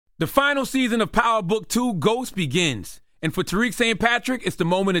The final season of Power Book 2, Ghost, begins. And for Tariq St. Patrick, it's the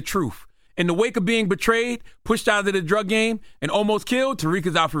moment of truth. In the wake of being betrayed, pushed out of the drug game, and almost killed, Tariq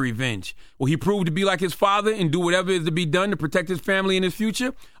is out for revenge. Will he prove to be like his father and do whatever is to be done to protect his family and his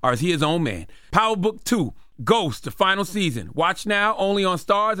future? Or is he his own man? Power Book 2, Ghost, the final season. Watch now, only on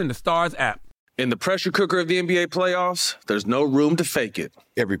Starz and the Starz app. In the pressure cooker of the NBA playoffs, there's no room to fake it.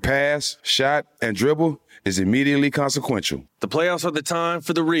 Every pass, shot, and dribble is immediately consequential. The playoffs are the time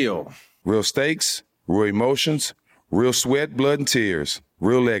for the real. Real stakes, real emotions, real sweat, blood, and tears,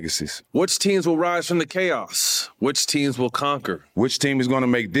 real legacies. Which teams will rise from the chaos? Which teams will conquer? Which team is going to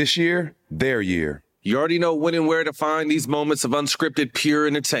make this year their year? You already know when and where to find these moments of unscripted, pure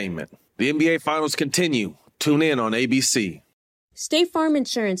entertainment. The NBA Finals continue. Tune in on ABC. State Farm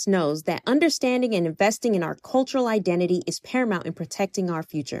Insurance knows that understanding and investing in our cultural identity is paramount in protecting our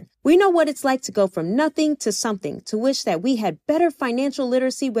future. We know what it's like to go from nothing to something, to wish that we had better financial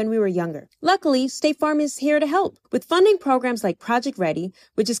literacy when we were younger. Luckily, State Farm is here to help with funding programs like Project Ready,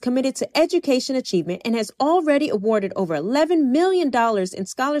 which is committed to education achievement and has already awarded over $11 million in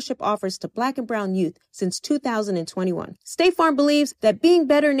scholarship offers to Black and Brown youth since 2021. State Farm believes that being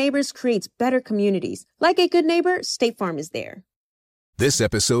better neighbors creates better communities. Like a good neighbor, State Farm is there. This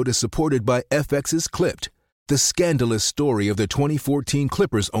episode is supported by FX's Clipped, the scandalous story of the 2014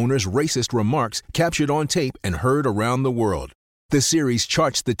 Clippers owner's racist remarks captured on tape and heard around the world. The series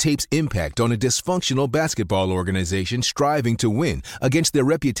charts the tape's impact on a dysfunctional basketball organization striving to win against their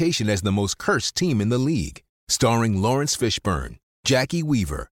reputation as the most cursed team in the league. Starring Lawrence Fishburne, Jackie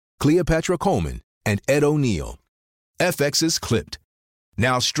Weaver, Cleopatra Coleman, and Ed O'Neill. FX's Clipped,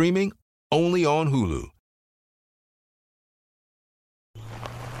 now streaming only on Hulu.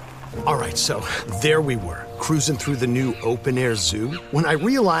 All right, so there we were, cruising through the new open-air zoo, when I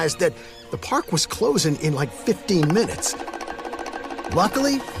realized that the park was closing in like 15 minutes.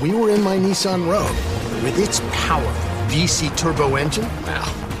 Luckily, we were in my Nissan Rogue. With its powerful VC turbo engine,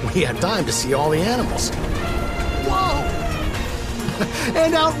 well, we had time to see all the animals. Whoa!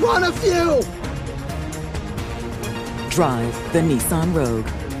 And outrun a few! Drive the Nissan Rogue.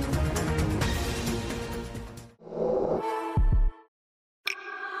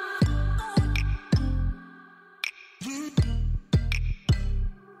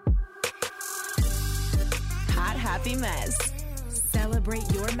 Happy Mess. Celebrate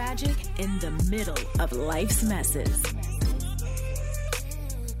your magic in the middle of life's messes.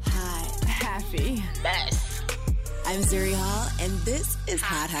 Hot Happy Mess. I'm Zuri Hall, and this is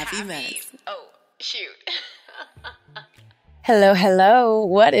Hot Happy Mess. Oh, shoot. Hello, hello.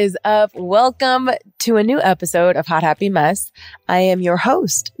 What is up? Welcome to a new episode of Hot Happy Mess. I am your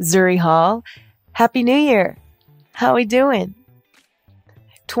host, Zuri Hall. Happy New Year. How we doing?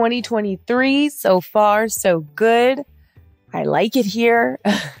 2023, so far, so good. I like it here.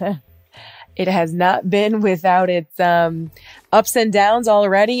 It has not been without its ups and downs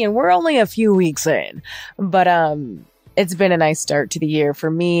already, and we're only a few weeks in. But it's been a nice start to the year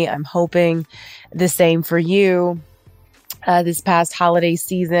for me. I'm hoping the same for you this past holiday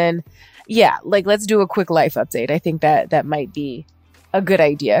season. Yeah, let's do a quick life update. I think that might be a good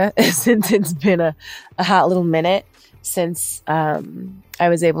idea since it's been a hot little minute since I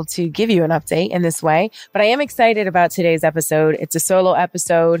was able to give you an update in this way. But I am excited about today's episode. It's a solo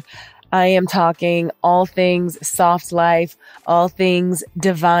episode. I am talking all things soft life, all things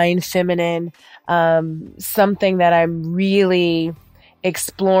divine feminine, something that I'm really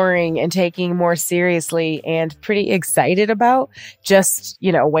exploring and taking more seriously and pretty excited about. Just,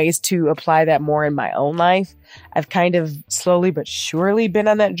 ways to apply that more in my own life. I've kind of slowly but surely been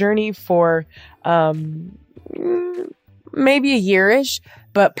on that journey for maybe a year-ish,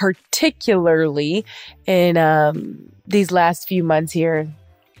 but particularly in these last few months here.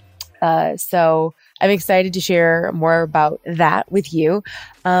 So I'm excited to share more about that with you.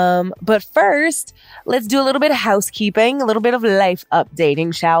 But first, let's do a little bit of housekeeping, a little bit of life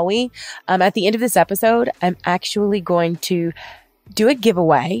updating, shall we? At the end of this episode, I'm actually going to do a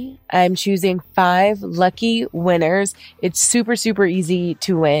giveaway. I'm choosing 5 lucky winners. It's super, super easy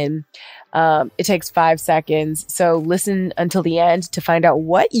to win. It takes 5 seconds. So listen until the end to find out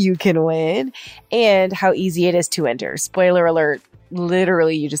what you can win and how easy it is to enter. Spoiler alert,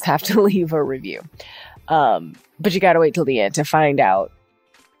 literally you just have to leave a review. But you got to wait till the end to find out,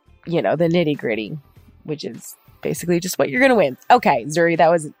 the nitty gritty, which is basically just what you're going to win. Okay, Zuri, that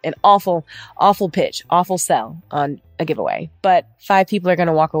was an awful, awful pitch, awful sell on a giveaway, but 5 people are going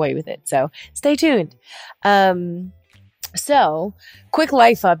to walk away with it. So stay tuned. So quick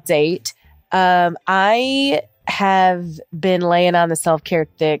life update. I have been laying on the self-care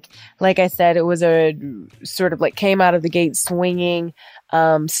thick. Like I said, it was a sort of like came out of the gate swinging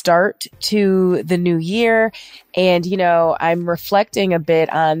start to the new year. And, I'm reflecting a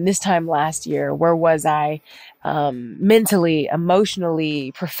bit on this time last year. Where was I mentally,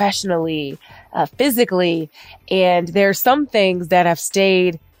 emotionally, professionally, physically? And there are some things that have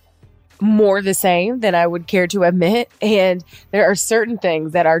stayed more the same than I would care to admit. And there are certain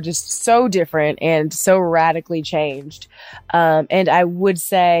things that are just so different and so radically changed. And I would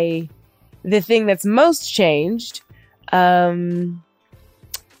say the thing that's most changed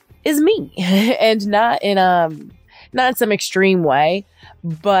is me, and not in some extreme way,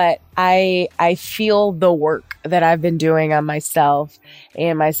 but I feel the work that I've been doing on myself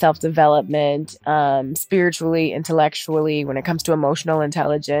and my self-development, spiritually, intellectually, when it comes to emotional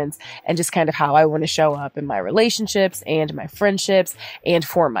intelligence, and just kind of how I want to show up in my relationships and my friendships, and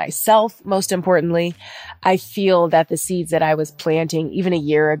for myself, most importantly. I feel that the seeds that I was planting even a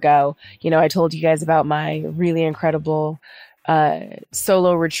year ago, I told you guys about my really incredible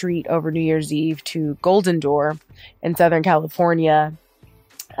solo retreat over New Year's Eve to Golden Door in Southern California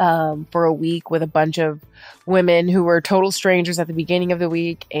for a week with a bunch of women who were total strangers at the beginning of the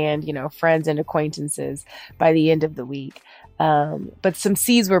week and, friends and acquaintances by the end of the week. But some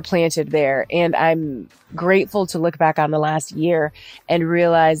seeds were planted there, and I'm grateful to look back on the last year and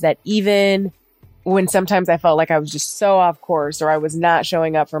realize that even when sometimes I felt like I was just so off course, or I was not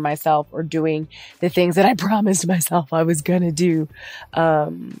showing up for myself or doing the things that I promised myself I was going to do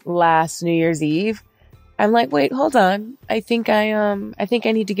last New Year's Eve, I'm like, wait, hold on. I think I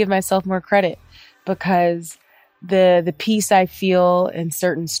need to give myself more credit, because the peace I feel in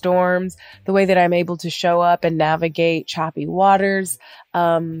certain storms, the way that I'm able to show up and navigate choppy waters,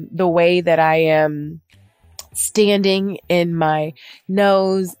 the way that I am standing in my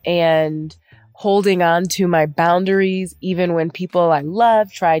nose and holding on to my boundaries, even when people I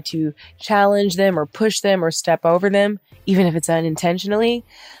love try to challenge them or push them or step over them, even if it's unintentionally,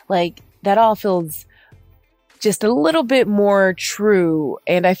 like that all feels just a little bit more true.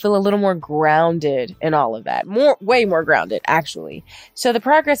 And I feel a little more grounded in all of that. Way more grounded, actually. So the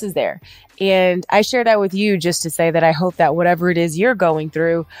progress is there. And I share that with you just to say that I hope that whatever it is you're going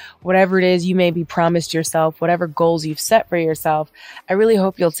through, whatever it is you maybe promised yourself, whatever goals you've set for yourself, I really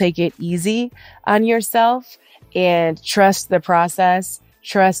hope you'll take it easy on yourself and trust the process,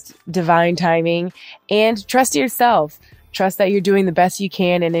 trust divine timing, and trust yourself. Trust that you're doing the best you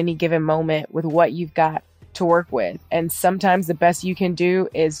can in any given moment with what you've got to work with. And sometimes the best you can do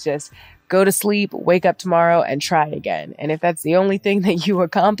is just go to sleep, wake up tomorrow, and try again. And if that's the only thing that you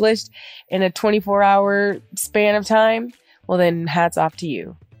accomplished in a 24-hour span of time, well, then hats off to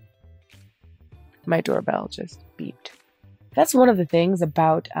you. My doorbell just beeped. That's one of the things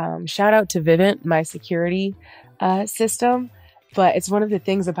about, shout out to Vivint, my security system. But it's one of the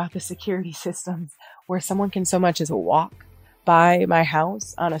things about the security systems where someone can so much as walk by my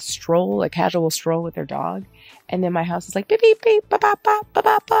house on a stroll, a casual stroll with their dog. And then my house is like, beep, beep, beep, bop, bop, bop, bop,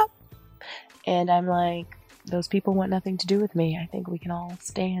 bop, bop. And I'm like, those people want nothing to do with me. I think we can all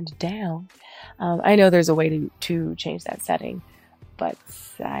stand down. I know there's a way to change that setting, but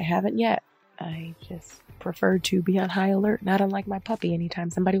I haven't yet. I just prefer to be on high alert, not unlike my puppy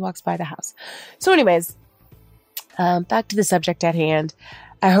anytime somebody walks by the house. So anyways, back to the subject at hand.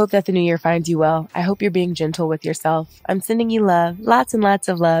 I hope that the new year finds you well. I hope you're being gentle with yourself. I'm sending you love, lots and lots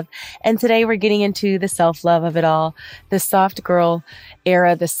of love. And today we're getting into the self-love of it all, the soft girl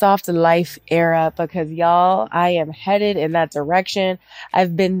era, the soft life era, because y'all, I am headed in that direction.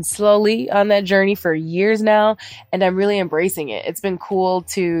 I've been slowly on that journey for years now, and I'm really embracing it. It's been cool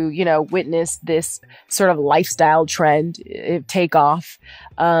to, witness this sort of lifestyle trend take off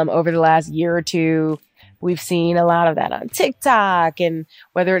over the last year or two. We've seen a lot of that on TikTok, and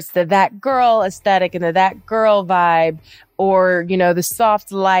whether it's the that girl aesthetic and the that girl vibe, or, the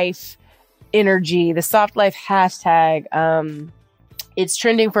soft life energy, the soft life hashtag, it's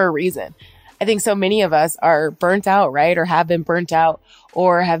trending for a reason. I think so many of us are burnt out, right? Or have been burnt out,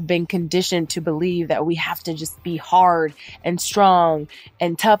 or have been conditioned to believe that we have to just be hard and strong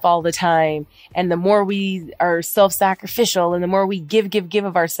and tough all the time. And the more we are self-sacrificial and the more we give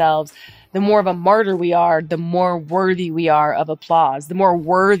of ourselves, the more of a martyr we are, the more worthy we are of applause, the more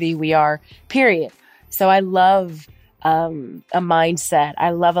worthy we are, period. So I love a mindset.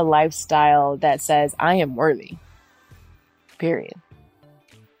 I love a lifestyle that says I am worthy, period.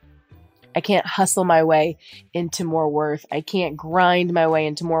 I can't hustle my way into more worth. I can't grind my way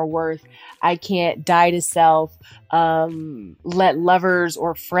into more worth. I can't die to self, let lovers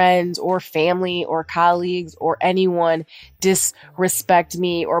or friends or family or colleagues or anyone disrespect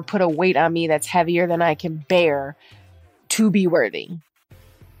me or put a weight on me that's heavier than I can bear to be worthy.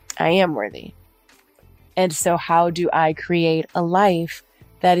 I am worthy. And so how do I create a life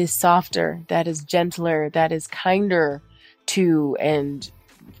that is softer, that is gentler, that is kinder to and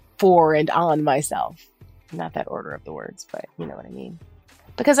for and on myself? Not that order of the words, but you know what I mean.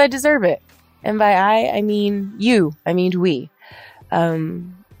 Because I deserve it. And by I mean you. I mean we.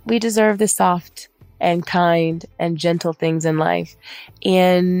 We deserve the soft and kind and gentle things in life.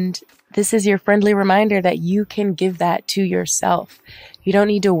 And this is your friendly reminder that you can give that to yourself. You don't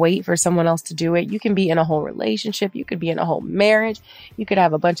need to wait for someone else to do it. You can be in a whole relationship. You could be in a whole marriage. You could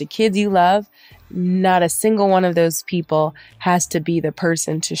have a bunch of kids you love. Not a single one of those people has to be the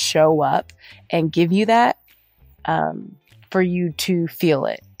person to show up and give you that for you to feel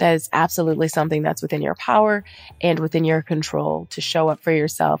it. That is absolutely something that's within your power and within your control to show up for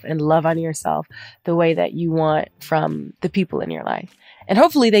yourself and love on yourself the way that you want from the people in your life. And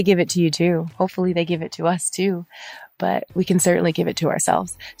hopefully they give it to you too. Hopefully they give it to us too. But we can certainly give it to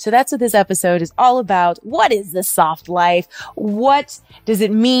ourselves. So that's what this episode is all about. What is the soft life? What does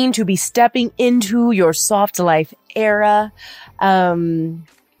it mean to be stepping into your soft life era?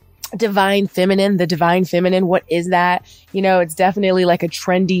 Divine feminine, the divine feminine. What is that? You know, it's definitely like a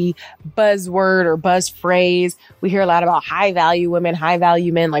trendy buzzword or buzz phrase. We hear a lot about high value women, high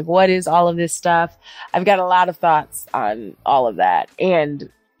value men. Like, what is all of this stuff? I've got a lot of thoughts on all of that and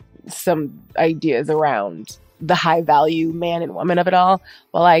some ideas around the high value man and woman of it all.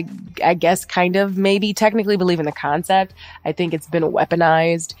 Well, I guess kind of maybe technically believe in the concept. I think it's been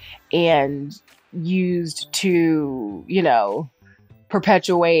weaponized and used to, you know,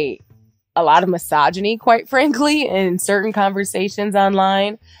 perpetuate a lot of misogyny, quite frankly, in certain conversations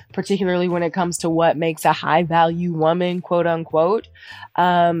online, particularly when it comes to what makes a high value woman, quote unquote.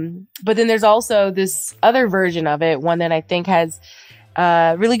 But then there's also this other version of it, one that I think has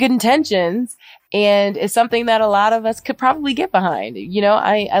really good intentions and is something that a lot of us could probably get behind. You know,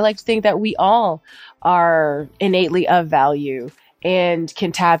 I like to think that we all are innately of value and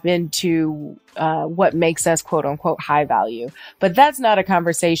can tap into what makes us, quote unquote, high value. But that's not a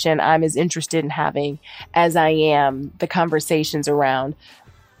conversation I'm as interested in having as I am the conversations around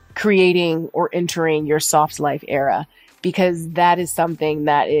creating or entering your soft life era, because that is something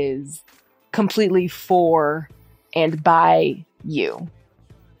that is completely for and by you.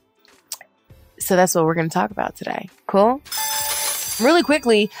 So that's what we're going to talk about today. Cool? Really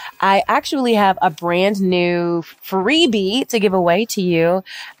quickly, I actually have a brand new freebie to give away to you.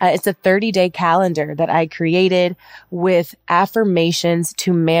 It's a 30-day calendar that I created with affirmations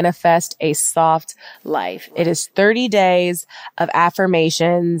to manifest a soft life. It is 30 days of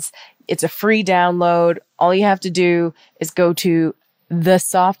affirmations. It's a free download. All you have to do is go to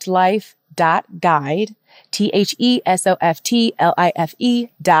thesoftlife.guide,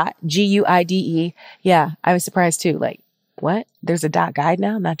 TheSoftlife.guide. Yeah, I was surprised too. Like, what? There's a .guide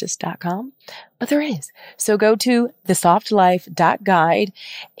now, not just .com, but there is. So go to thesoftlife.guide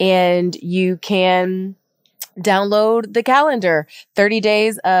and you can download the calendar, 30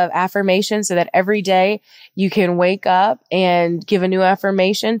 days of affirmation, so that every day you can wake up and give a new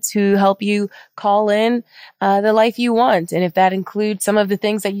affirmation to help you call in the life you want. And if that includes some of the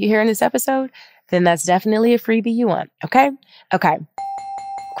things that you hear in this episode, then that's definitely a freebie you want. Okay.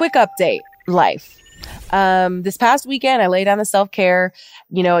 Quick update. Life. This past weekend, I laid down the self-care.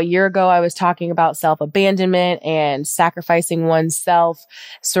 You know, a year ago, I was talking about self-abandonment and sacrificing oneself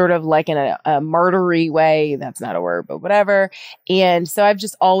sort of like in a murdery way. That's not a word, but whatever. And so I've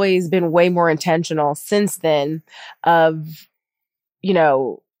just always been way more intentional since then of, you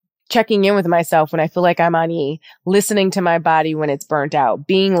know, checking in with myself when I feel like I'm on E, listening to my body when it's burnt out,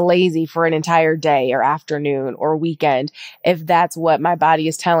 being lazy for an entire day or afternoon or weekend, if that's what my body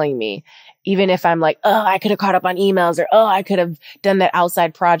is telling me. Even if I'm like, oh, I could have caught up on emails, or, oh, I could have done that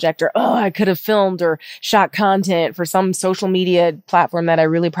outside project, or, oh, I could have filmed or shot content for some social media platform that I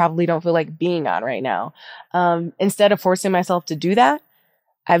really probably don't feel like being on right now. Instead of forcing myself to do that,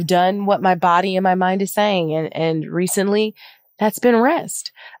 I've done what my body and my mind is saying. And recently that's been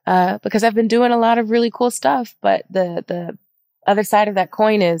rest, because I've been doing a lot of really cool stuff. But the other side of that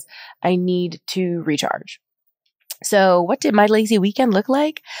coin is I need to recharge. So what did my lazy weekend look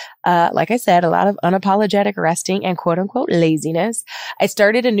like? Like I said, a lot of unapologetic resting and quote unquote laziness. I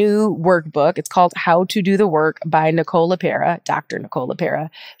started a new workbook. It's called How to Do the Work by Nicole LePera, Dr. Nicole LePera.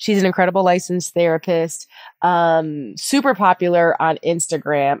 She's an incredible licensed therapist, super popular on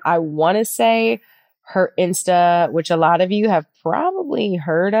Instagram. I want to say her Insta, which a lot of you have probably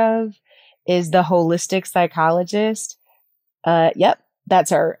heard of, is The Holistic Psychologist. Yep.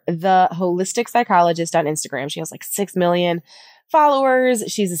 That's her, The Holistic Psychologist on Instagram. She has like 6 million followers.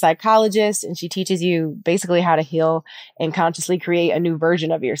 She's a psychologist and she teaches you basically how to heal and consciously create a new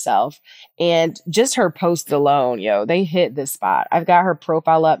version of yourself. And just her posts alone, they hit this spot. I've got her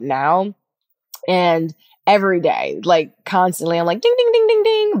profile up now and every day, like constantly, I'm like, ding, ding, ding, ding,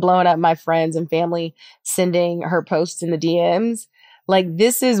 ding, blowing up my friends and family, sending her posts in the DMs. Like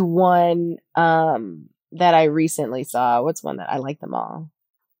this is one, that I recently saw. What's one that I like them all?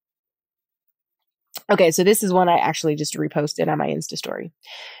 Okay, so this is one I actually just reposted on my Insta story.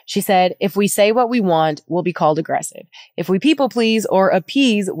 She said, if we say what we want, we'll be called aggressive. If we people please or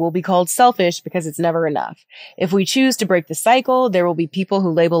appease, we'll be called selfish because it's never enough. If we choose to break the cycle, there will be people who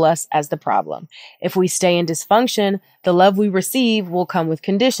label us as the problem. If we stay in dysfunction, the love we receive will come with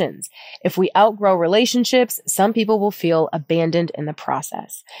conditions. If we outgrow relationships, some people will feel abandoned in the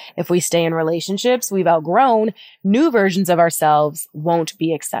process. If we stay in relationships we've outgrown, new versions of ourselves won't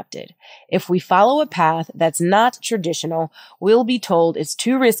be accepted. If we follow a path that's not traditional, we'll be told it's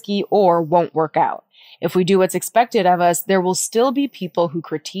too risky or won't work out. If we do what's expected of us, there will still be people who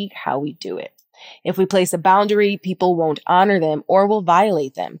critique how we do it. If we place a boundary, people won't honor them or will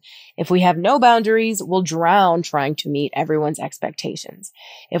violate them. If we have no boundaries, we'll drown trying to meet everyone's expectations.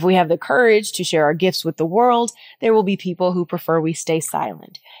 If we have the courage to share our gifts with the world, there will be people who prefer we stay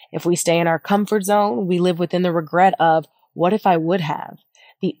silent. If we stay in our comfort zone, we live within the regret of, what if I would have?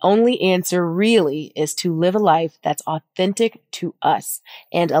 The only answer really is to live a life that's authentic to us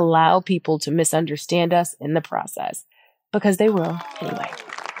and allow people to misunderstand us in the process. Because they will anyway.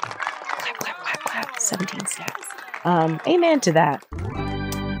 Clap, clap, clap, clap. 17 steps. Amen to that.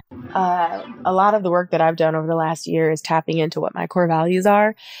 A lot of the work that I've done over the last year is tapping into what my core values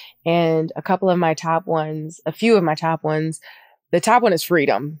are. And a few of my top ones, the top one is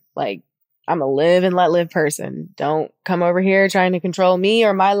freedom. Like, I'm a live and let live person. Don't come over here trying to control me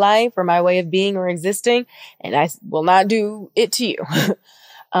or my life or my way of being or existing. And I will not do it to you.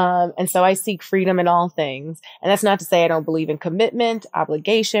 And so I seek freedom in all things. And that's not to say I don't believe in commitment,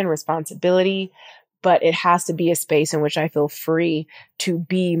 obligation, responsibility, but it has to be a space in which I feel free to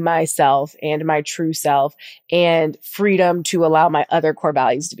be myself and my true self, and freedom to allow my other core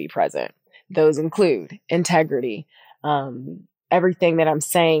values to be present. Those include integrity, everything that I'm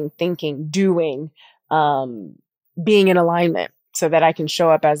saying, thinking, doing, being in alignment so that I can show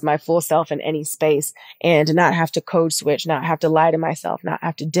up as my full self in any space and not have to code switch, not have to lie to myself, not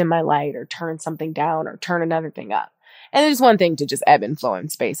have to dim my light or turn something down or turn another thing up. And there's one thing to just ebb and flow in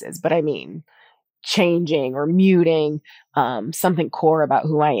spaces, but I mean, changing or muting something core about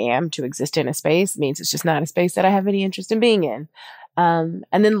who I am to exist in a space means it's just not a space that I have any interest in being in. And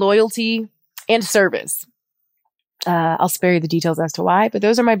then loyalty and service. I'll spare you the details as to why, but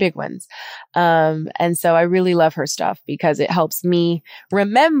those are my big ones. And so I really love her stuff because it helps me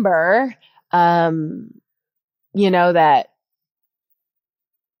remember, that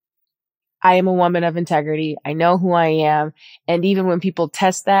I am a woman of integrity. I know who I am. And even when people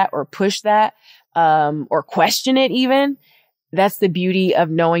test that or push that, or question it even, that's the beauty of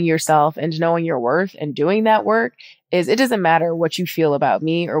knowing yourself and knowing your worth and doing that work. Is it doesn't matter what you feel about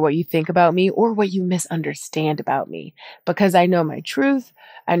me or what you think about me or what you misunderstand about me, because I know my truth.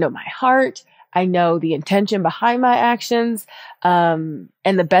 I know my heart. I know the intention behind my actions. And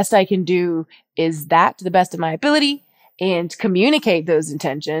the best I can do is that to the best of my ability and communicate those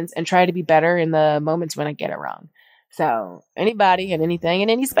intentions and try to be better in the moments when I get it wrong. So anybody and anything in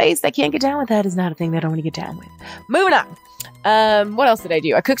any space that can't get down with that is not a thing that I want to get down with. Moving on. What else did I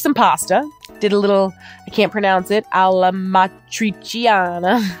do? I cooked some pasta. Did a little, I can't pronounce it, alla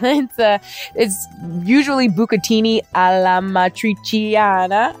matriciana. It's usually bucatini alla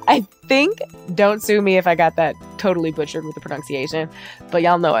matriciana, I think. Don't sue me if I got that totally butchered with the pronunciation, but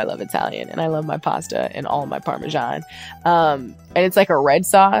y'all know I love Italian and I love my pasta and all my Parmesan. And it's like a red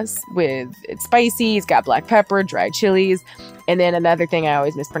sauce it's spicy, it's got black pepper, dried chilies, and then another thing I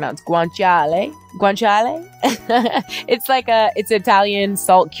always mispronounce, guanciale. Guanciale? It's Italian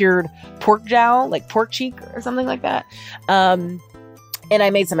salt cured pork jowl, like pork cheek or something like that. And I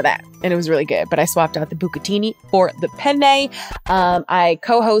made some of that and it was really good, but I swapped out the bucatini for the penne. I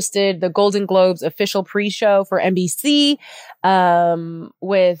co-hosted the Golden Globes official pre-show for NBC,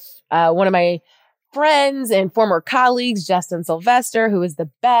 with, one of my friends and former colleagues, Justin Sylvester, who is the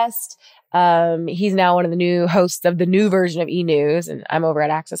best. He's now one of the new hosts of the new version of E! News, and I'm over at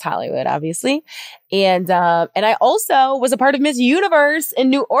Access Hollywood, obviously. And I also was a part of Miss Universe in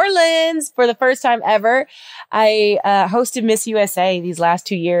New Orleans for the first time ever. I hosted Miss USA these last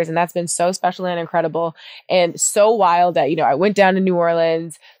 2 years, and that's been so special and incredible and so wild that, I went down to New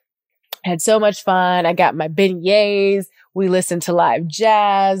Orleans, had so much fun. I got my beignets. We listened to live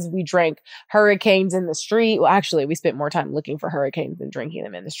jazz. We drank hurricanes in the street. Well, actually, we spent more time looking for hurricanes than drinking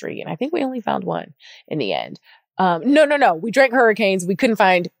them in the street. And I think we only found one in the end. No. We drank hurricanes. We couldn't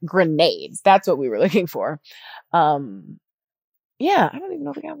find grenades. That's what we were looking for. Yeah, I don't even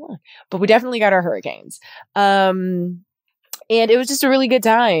know if we got one, but we definitely got our hurricanes. And it was just a really good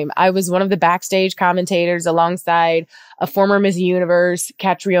time. I was one of the backstage commentators alongside a former Miss Universe,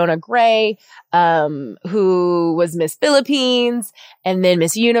 Catriona Gray, who was Miss Philippines and then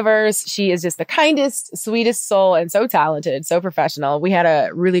Miss Universe. She is just the kindest, sweetest soul and so talented, so professional. We had a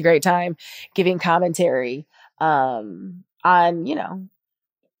really great time giving commentary on,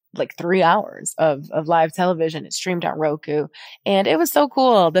 like 3 hours of live television. It streamed on Roku. And it was so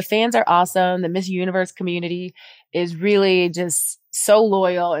cool. The fans are awesome. The Miss Universe community is really just so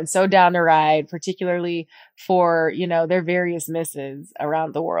loyal and so down to ride, particularly for, their various misses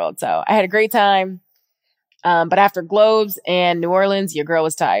around the world. So I had a great time. But after Globes and New Orleans, your girl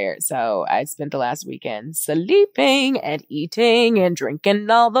was tired. So I spent the last weekend sleeping and eating and drinking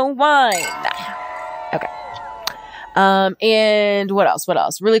all the wine. Okay. And what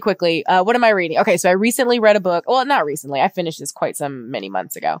else? Really quickly, what am I reading? Okay. So I recently read a book. Well, not recently. I finished this quite many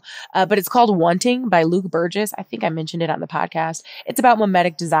months ago. But it's called Wanting by Luke Burgess. I think I mentioned it on the podcast. It's about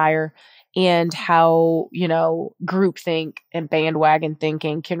mimetic desire and how, groupthink and bandwagon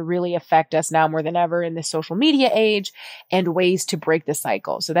thinking can really affect us now more than ever in this social media age, and ways to break the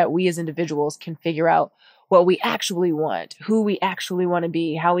cycle so that we as individuals can figure out what we actually want, who we actually want to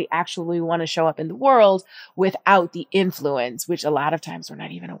be, how we actually want to show up in the world without the influence, which a lot of times we're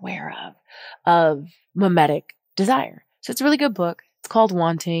not even aware of mimetic desire. So it's a really good book. It's called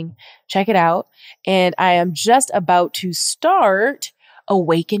Wanting. Check it out. And I am just about to start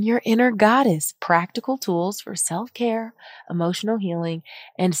Awaken Your Inner Goddess, practical tools for self-care, emotional healing,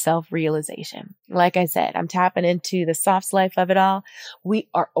 and self-realization. Like I said, I'm tapping into the soft life of it all. We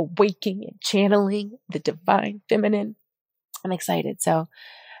are awakening and channeling the divine feminine. I'm excited. So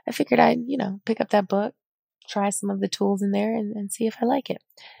I figured I'd, pick up that book, try some of the tools in there and see if I like it.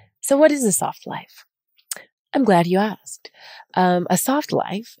 So what is a soft life? I'm glad you asked. A soft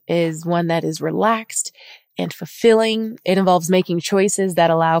life is one that is relaxed and fulfilling. It involves making choices that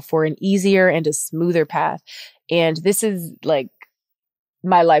allow for an easier and a smoother path. And this is like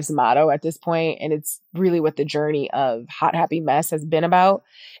my life's motto at this point, and it's really what the journey of Hot Happy Mess has been about.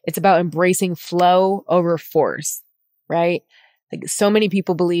 It's about embracing flow over force, right? Like, so many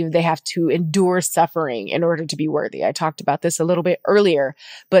people believe they have to endure suffering in order to be worthy. I talked about this a little bit earlier,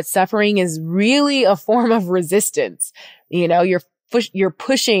 but suffering is really a form of resistance. You're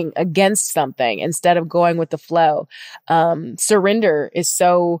pushing against something instead of going with the flow. Surrender is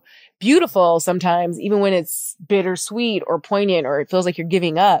so beautiful sometimes, even when it's bittersweet or poignant, or it feels like you're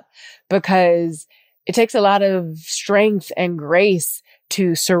giving up, because it takes a lot of strength and grace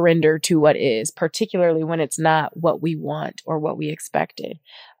to surrender to what is, particularly when it's not what we want or what we expected.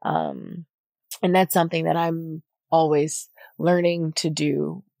 And that's something that I'm always learning to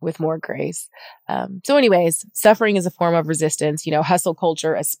do with more grace. So anyways, suffering is a form of resistance. Hustle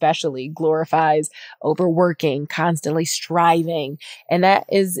culture especially glorifies overworking, constantly striving. And that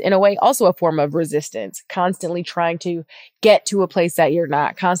is in a way also a form of resistance, constantly trying to get to a place that you're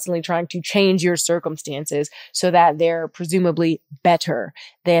not, constantly trying to change your circumstances so that they're presumably better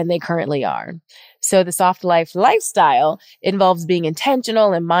than they currently are. So the soft life lifestyle involves being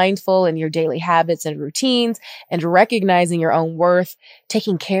intentional and mindful in your daily habits and routines, and recognizing your own worth,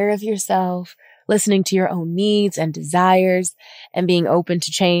 taking care of yourself, listening to your own needs and desires, and being open to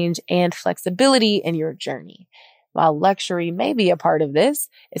change and flexibility in your journey. While luxury may be a part of this,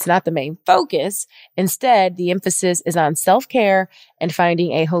 it's not the main focus. Instead, the emphasis is on self-care and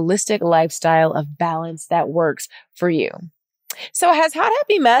finding a holistic lifestyle of balance that works for you. So has Hot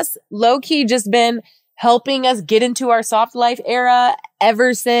Happy Mess low-key just been helping us get into our soft life era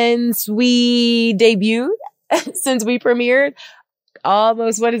ever since we debuted, since we premiered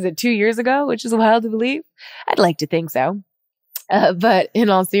almost, 2 years ago, which is wild to believe? I'd like to think so. But in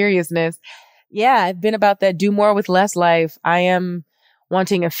all seriousness, yeah, I've been about that do more with less life. I am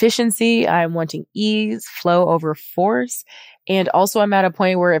wanting efficiency. I'm wanting ease, flow over force. And also I'm at a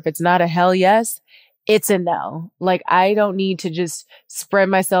point where if it's not a hell yes, it's a no. Like, I don't need to just spread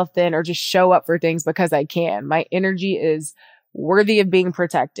myself thin or just show up for things because I can. My energy is worthy of being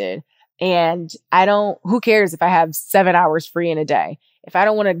protected. And who cares if I have 7 hours free in a day? If I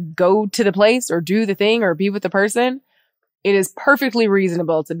don't want to go to the place or do the thing or be with the person, it is perfectly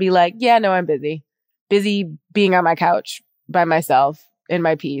reasonable to be like, yeah, no, I'm busy being on my couch by myself in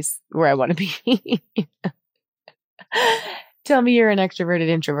my peace where I want to be. Tell me you're an extroverted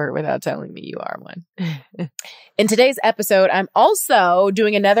introvert without telling me you are one. In today's episode, I'm also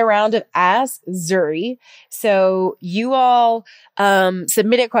doing another round of Ask Zuri. So you all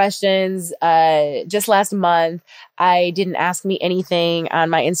submitted questions just last month. I didn't ask me anything on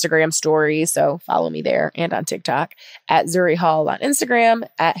my Instagram story, so follow me there, and on TikTok at Zuri Hall on Instagram,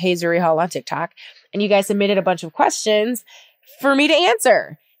 at Hey Zuri Hall on TikTok. And you guys submitted a bunch of questions for me to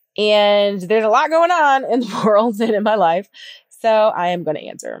answer. And there's a lot going on in the world and in my life. So I am going to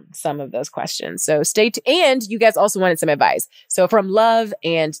answer some of those questions. So stay tuned. And you guys also wanted some advice. So from love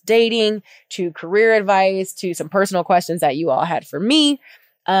and dating to career advice to some personal questions that you all had for me,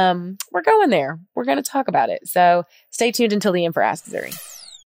 we're going there. We're going to talk about it. So stay tuned until the end for Ask Zuri.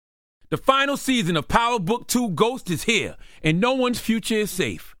 The final season of Power Book 2 Ghost is here, and no one's future is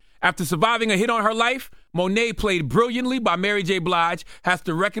safe. After surviving a hit on her life, Monet, played brilliantly by Mary J. Blige, has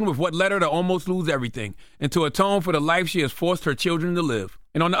to reckon with what led her to almost lose everything and to atone for the life she has forced her children to live.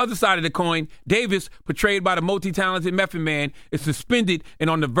 And on the other side of the coin, Davis, portrayed by the multi-talented Method Man, is suspended and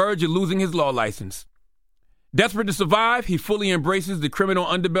on the verge of losing his law license. Desperate to survive, he fully embraces the criminal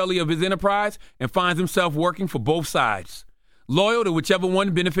underbelly of his enterprise and finds himself working for both sides, loyal to whichever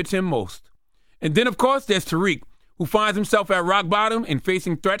one benefits him most. And then, of course, there's Tariq, who finds himself at rock bottom and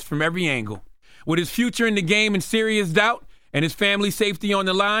facing threats from every angle. With his future in the game in serious doubt and his family's safety on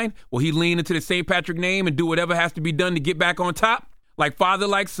the line, will he lean into the St. Patrick name and do whatever has to be done to get back on top? Like father,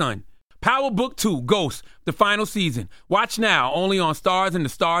 like son. Power Book 2, Ghost, the final season. Watch now, only on Stars and the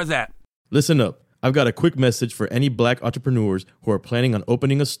Stars app. Listen up. I've got a quick message for any Black entrepreneurs who are planning on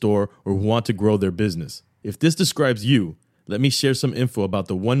opening a store or who want to grow their business. If this describes you, let me share some info about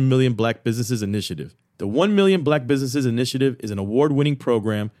the 1 Million Black Businesses Initiative. The 1 Million Black Businesses Initiative is an award-winning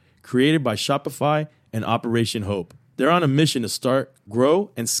program created by Shopify and Operation Hope. They're on a mission to start,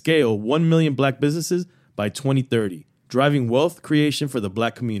 grow, and scale 1 million Black businesses by 2030, driving wealth creation for the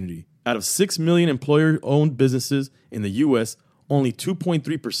Black community. Out of 6 million employer-owned businesses in the U.S., only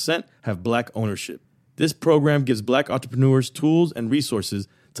 2.3% have Black ownership. This program gives Black entrepreneurs tools and resources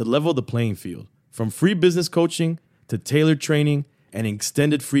to level the playing field, from free business coaching to tailored training and an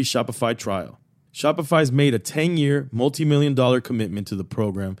extended free Shopify trial. Shopify's made a 10-year, multi-million-dollar commitment to the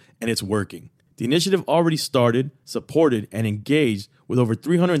program, and it's working. The initiative already started, supported, and engaged with over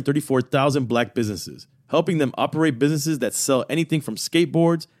 334,000 Black businesses, helping them operate businesses that sell anything from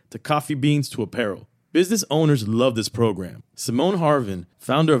skateboards to coffee beans to apparel. Business owners love this program. Simone Harvin,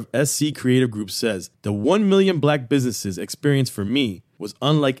 founder of SC Creative Group, says, "The 1 million Black businesses experience for me was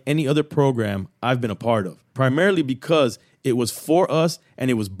unlike any other program I've been a part of, primarily because it was for us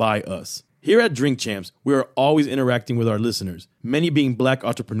and it was by us." Here at Drink Champs, we are always interacting with our listeners, many being Black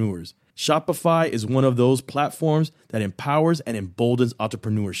entrepreneurs. Shopify is one of those platforms that empowers and emboldens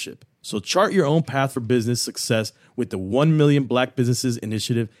entrepreneurship. So chart your own path for business success with the 1 Million Black Businesses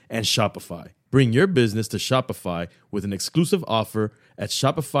Initiative and Shopify. Bring your business to Shopify with an exclusive offer at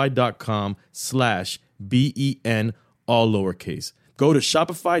shopify.com/BEN, all lowercase. Go to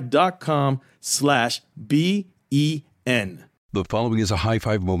shopify.com/BEN. The following is a high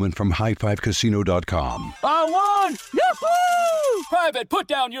five moment from highfivecasino.com. I won! Yahoo! Private, put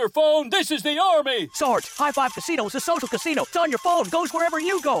down your phone. This is the Army. Sarge, High Five Casino is a social casino. It's on your phone. Goes wherever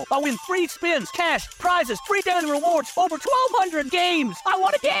you go. I win free spins, cash, prizes, free daily rewards, over 1,200 games. I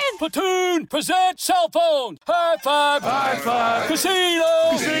won again. Platoon, present cell phone. High Five. High Five.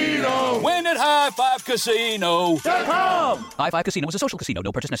 Casino. Casino. Win at highfivecasino.com. High Five Casino is a social casino.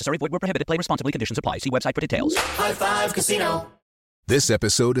 No purchase necessary. Void where prohibited. Play responsibly. Conditions apply. See website for details. High Five Casino. This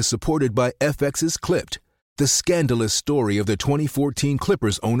episode is supported by FX's Clipped, the scandalous story of the 2014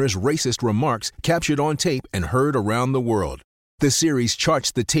 Clippers owner's racist remarks captured on tape and heard around the world. The series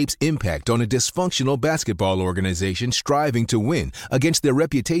charts the tape's impact on a dysfunctional basketball organization striving to win against their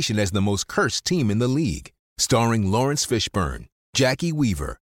reputation as the most cursed team in the league. Starring Lawrence Fishburne, Jackie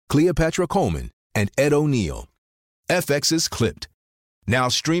Weaver, Cleopatra Coleman, and Ed O'Neill. FX's Clipped, now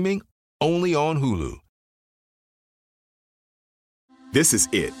streaming only on Hulu. This is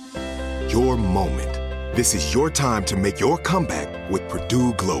it. Your moment. This is your time to make your comeback with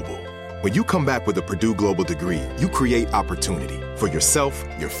Purdue Global. When you come back with a Purdue Global degree, you create opportunity for yourself,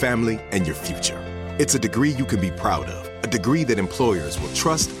 your family, and your future. It's a degree you can be proud of, a degree that employers will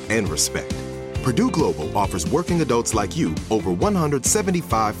trust and respect. Purdue Global offers working adults like you over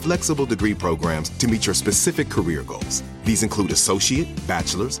 175 flexible degree programs to meet your specific career goals. These include associate,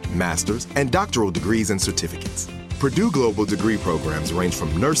 bachelor's, master's, and doctoral degrees and certificates. Purdue Global degree programs range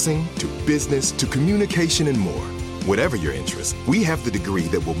from nursing to business to communication and more. Whatever your interest, we have the degree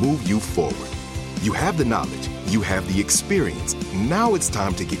that will move you forward. You have the knowledge, you have the experience. Now it's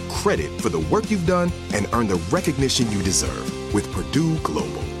time to get credit for the work you've done and earn the recognition you deserve with Purdue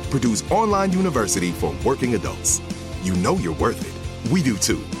Global, Purdue's online university for working adults. You know you're worth it. We do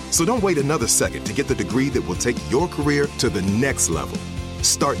too. So don't wait another second to get the degree that will take your career to the next level.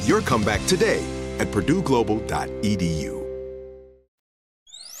 Start your comeback today at purdueglobal.edu.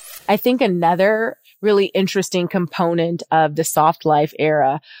 I think another really interesting component of the soft life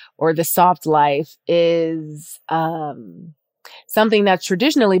era or the soft life is something that's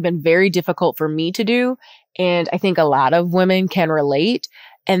traditionally been very difficult for me to do. And I think a lot of women can relate.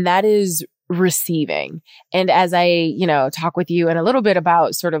 And that is receiving. And as I, talk with you in a little bit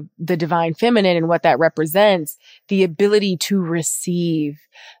about sort of the divine feminine and what that represents, the ability to receive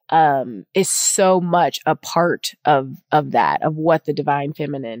is so much a part of that, of what the divine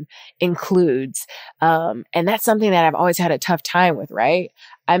feminine includes. And that's something that I've always had a tough time with, right?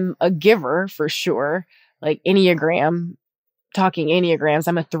 I'm a giver for sure, like Enneagram, talking Enneagrams.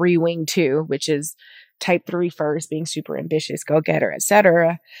 I'm a 3-wing 2, which is type 3 first, being super ambitious, go-getter,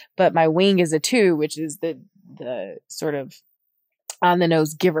 etc. But my wing is a 2, which is the sort of on the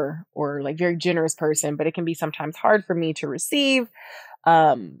nose giver or like very generous person, but it can be sometimes hard for me to receive.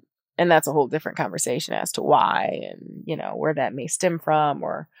 And that's a whole different conversation as to why and, where that may stem from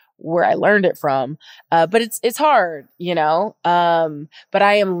or where I learned it from. But it's hard, but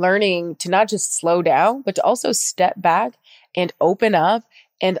I am learning to not just slow down, but to also step back and open up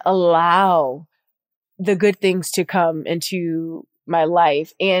and allow the good things to come into my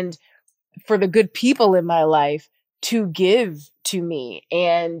life and for the good people in my life to give to me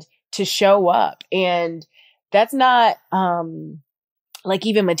and to show up. And that's not, like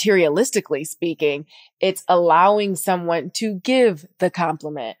even materialistically speaking, it's allowing someone to give the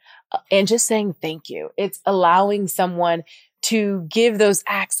compliment and just saying thank you. It's allowing someone to give those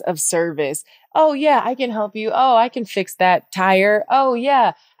acts of service. Oh yeah, I can help you. Oh, I can fix that tire. Oh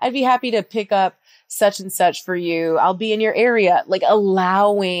yeah, I'd be happy to pick up such and such for you. I'll be in your area. Like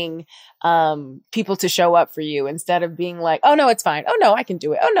allowing people to show up for you instead of being like, oh no, it's fine. Oh no, I can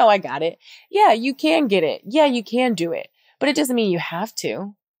do it. Oh no, I got it. Yeah, you can get it. Yeah, you can do it. But it doesn't mean you have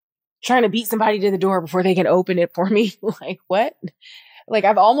to. Trying to beat somebody to the door before they can open it for me. Like what? Like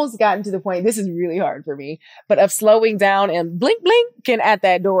I've almost gotten to the point, this is really hard for me, but of slowing down and blinking at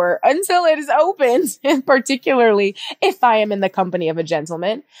that door until it is opened, and particularly if I am in the company of a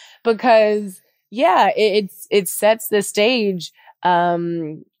gentleman, because it sets the stage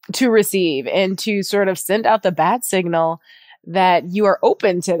to receive and to sort of send out the bat signal that you are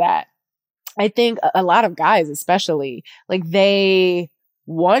open to that. I think a lot of guys, especially, like they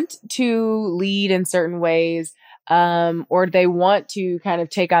want to lead in certain ways, or they want to kind of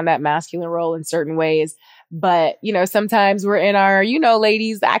take on that masculine role in certain ways. But, sometimes we're in our,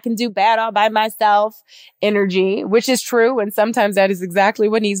 ladies, I can do bad all by myself energy, which is true. And sometimes that is exactly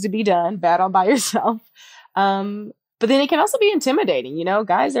what needs to be done, bad all by yourself. But then it can also be intimidating.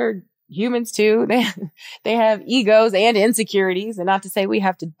 Guys are humans too. They have egos and insecurities, and not to say we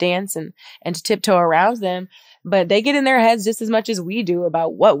have to dance and to tiptoe around them, but they get in their heads just as much as we do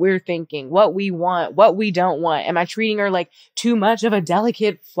about what we're thinking, what we want, what we don't want. Am I treating her like too much of a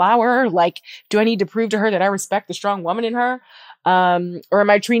delicate flower? Like, do I need to prove to her that I respect the strong woman in her? Or am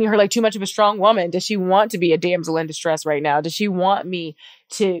I treating her like too much of a strong woman? Does she want to be a damsel in distress right now? Does she want me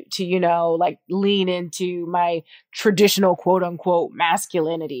to like lean into my traditional quote unquote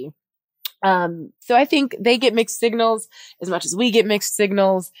masculinity? So I think they get mixed signals as much as we get mixed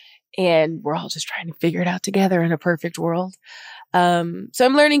signals, and we're all just trying to figure it out together in a perfect world. So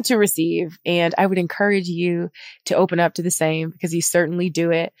I'm learning to receive, and I would encourage you to open up to the same, because you certainly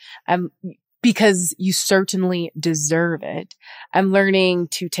do it. Because you certainly deserve it. I'm learning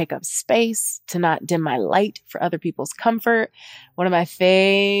to take up space, to not dim my light for other people's comfort. One of my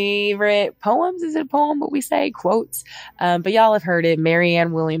favorite poems, is it a poem, what we say? Quotes. But y'all have heard it.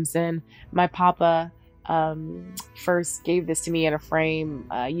 Marianne Williamson. My papa first gave this to me in a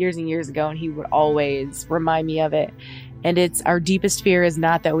frame years and years ago, and he would always remind me of it. And it's, our deepest fear is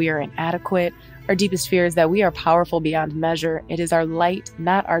not that we are inadequate. Our deepest fear is that we are powerful beyond measure. It is our light,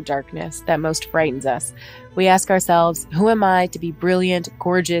 not our darkness, that most frightens us. We ask ourselves, who am I to be brilliant,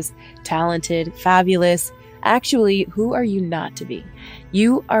 gorgeous, talented, fabulous? Actually, who are you not to be?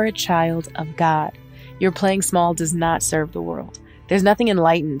 You are a child of God. Your playing small does not serve the world. There's nothing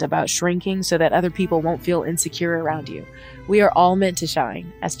enlightened about shrinking so that other people won't feel insecure around you. We are all meant to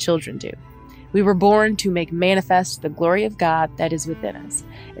shine, as children do. We were born to make manifest the glory of God that is within us.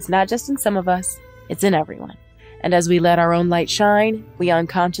 It's not just in some of us, it's in everyone. And as we let our own light shine, we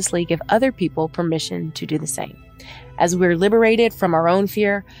unconsciously give other people permission to do the same. As we're liberated from our own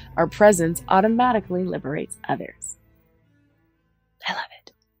fear, our presence automatically liberates others. I love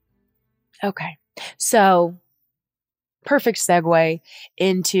it. Okay, so perfect segue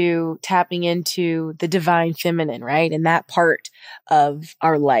into tapping into the divine feminine, right? And that part of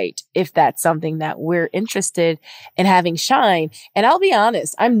our light, if that's something that we're interested in having shine. And I'll be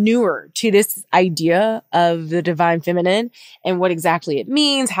honest, I'm newer to this idea of the divine feminine and what exactly it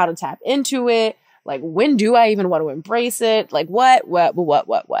means, how to tap into it. Like, when do I even want to embrace it? Like, what?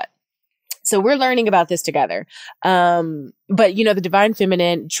 So we're learning about this together. But the divine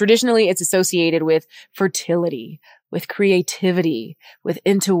feminine, traditionally it's associated with fertility, with creativity, with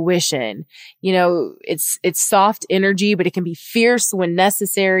intuition. It's soft energy, but it can be fierce when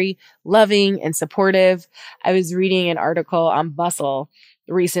necessary, loving and supportive. I was reading an article on Bustle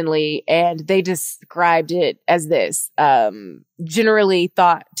recently, and they described it as this, generally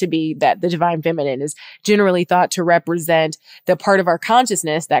thought to be that the divine feminine is generally thought to represent the part of our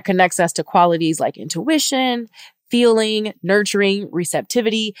consciousness that connects us to qualities like intuition, feeling, nurturing,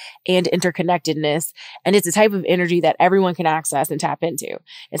 receptivity, and interconnectedness. And it's a type of energy that everyone can access and tap into.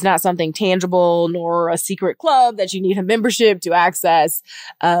 It's not something tangible nor a secret club that you need a membership to access.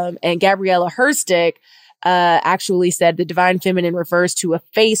 And Gabriella Herstick actually said the divine feminine refers to a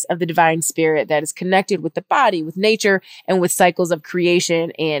face of the divine spirit that is connected with the body, with nature, and with cycles of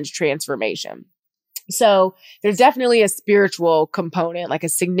creation and transformation. So there's definitely a spiritual component, like a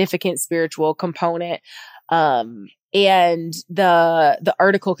significant spiritual component. And the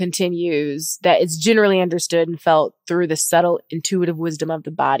article continues that it's generally understood and felt through the subtle intuitive wisdom of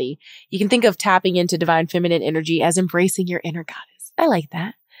the body. You can think of tapping into divine feminine energy as embracing your inner goddess. I like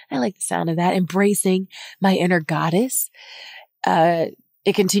that. I like the sound of that. Embracing my inner goddess.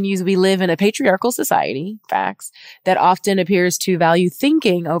 It continues, we live in a patriarchal society, facts, that often appears to value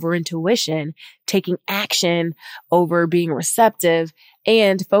thinking over intuition, taking action over being receptive,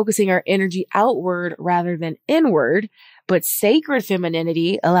 and focusing our energy outward rather than inward. But sacred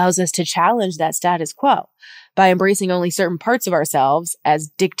femininity allows us to challenge that status quo. By embracing only certain parts of ourselves, as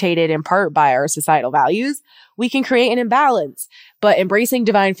dictated in part by our societal values, we can create an imbalance. But embracing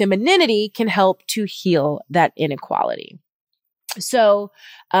divine femininity can help to heal that inequality. So,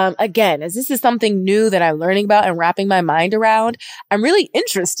 again, as this is something new that I'm learning about and wrapping my mind around, I'm really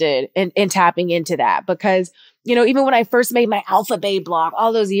interested in tapping into that because, even when I first made my Alpha Babe blog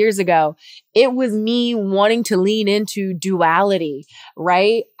all those years ago, it was me wanting to lean into duality,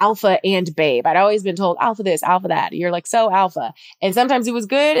 right? Alpha and babe. I'd always been told alpha this, alpha that. You're like, so alpha. And sometimes it was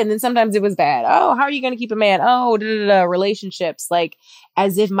good. And then sometimes it was bad. Oh, how are you going to keep a man? Oh, relationships. Like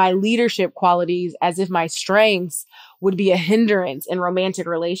as if my leadership qualities, as if my strengths would be a hindrance in romantic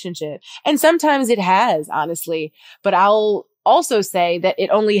relationship. And sometimes it has, honestly, but I'll also say that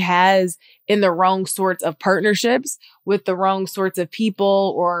it only has in the wrong sorts of partnerships with the wrong sorts of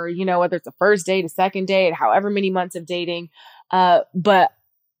people or, whether it's a first date, a second date, however many months of dating. But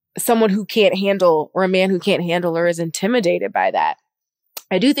someone who can't handle or a man who can't handle or is intimidated by that.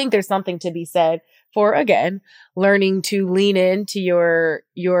 I do think there's something to be said for, again, learning to lean into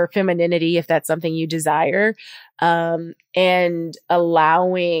your femininity if that's something you desire, and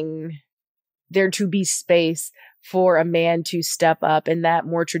allowing there to be space for a man to step up in that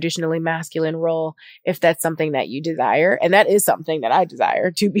more traditionally masculine role if that's something that you desire. And that is something that I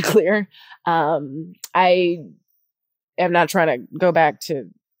desire, to be clear. I am not trying to go back to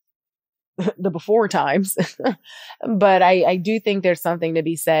the before times, but I do think there's something to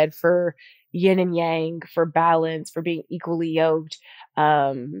be said for yin and yang, for balance, for being equally yoked.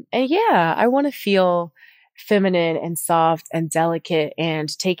 And yeah, I want to feel feminine and soft and delicate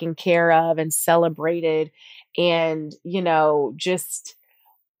and taken care of and celebrated and, just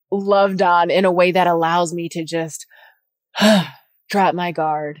loved on in a way that allows me to just drop my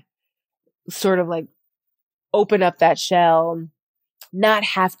guard, sort of like open up that shell, not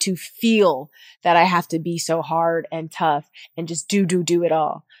have to feel that I have to be so hard and tough and just do it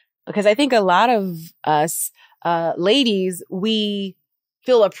all. Because I think a lot of us ladies, we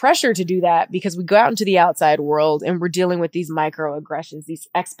feel a pressure to do that because we go out into the outside world and we're dealing with these microaggressions, these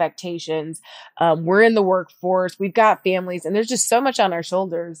expectations. We're in the workforce, we've got families, and there's just so much on our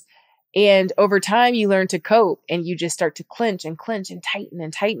shoulders. And over time, you learn to cope and you just start to clench and clench and tighten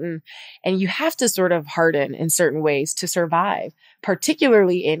and tighten. And you have to sort of harden in certain ways to survive,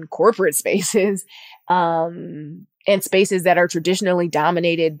 particularly in corporate spaces, and spaces that are traditionally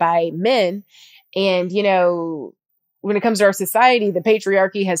dominated by men. And, you know, when it comes to our society, the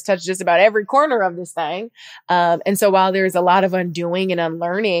patriarchy has touched just about every corner of this thing. And so while there's a lot of undoing and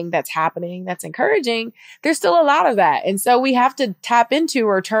unlearning that's happening, that's encouraging, there's still a lot of that. And so we have to tap into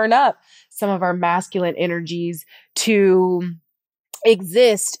or turn up some of our masculine energies to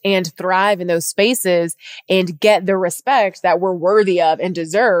exist and thrive in those spaces and get the respect that we're worthy of and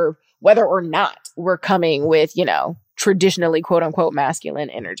deserve, whether or not we're coming with, you know, traditionally quote unquote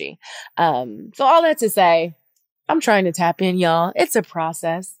masculine energy. So all that to say, I'm trying to tap in, y'all. It's a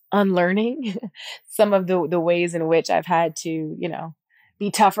process, unlearning some of the ways in which I've had to, you know,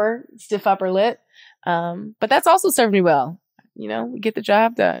 be tougher, stiff upper lip. But that's also served me well. You know, we get the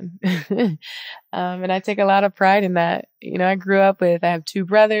job done. And I take a lot of pride in that. You know, I have 2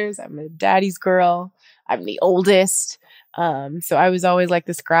 brothers. I'm a daddy's girl. I'm the oldest. So I was always like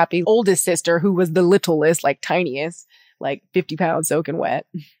the scrappy oldest sister who was the littlest, like tiniest, like 50 pounds soaking wet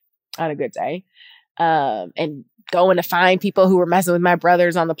on a good day. And going to find people who were messing with my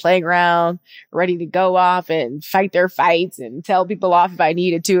brothers on the playground, ready to go off and fight their fights and tell people off if I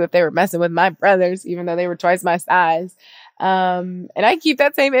needed to, if they were messing with my brothers, even though they were twice my size. And I keep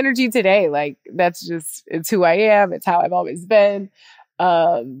that same energy today. Like it's who I am. It's how I've always been.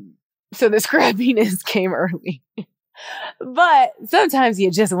 So the scrappiness came early, but sometimes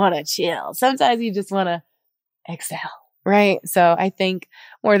you just want to chill. Sometimes you just want to excel. Right. So I think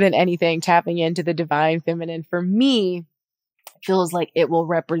more than anything, tapping into the divine feminine for me feels like it will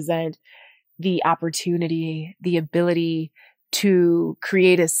represent the opportunity, the ability to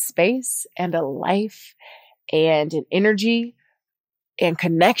create a space and a life and an energy and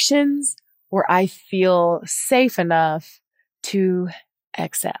connections where I feel safe enough to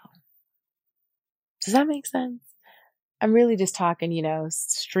excel. Does that make sense? I'm really just talking, you know,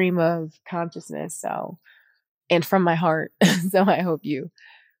 stream of consciousness. And from my heart. So I hope you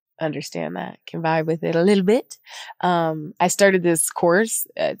understand that, can vibe with it a little bit. I started this course.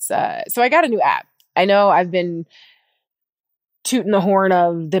 So I got a new app. I know I've been tooting the horn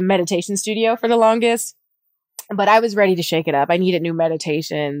of the meditation studio for the longest, but I was ready to shake it up. I needed new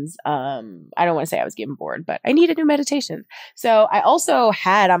meditations. I don't want to say I was getting bored, but I needed new meditations. So I also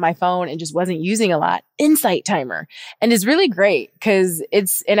had on my phone and just wasn't using a lot, Insight Timer. And it's really great because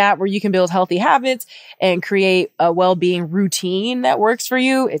it's an app where you can build healthy habits and create a well-being routine that works for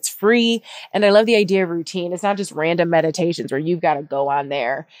you. It's free. And I love the idea of routine. It's not just random meditations where you've got to go on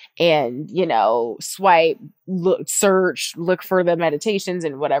there and, you know, swipe, search, look for the meditations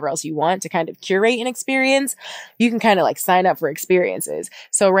and whatever else you want to kind of curate an experience. You can kind of like sign up for experiences.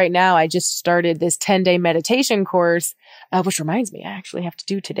 So right now I just started this 10-day meditation course, which reminds me, I actually have to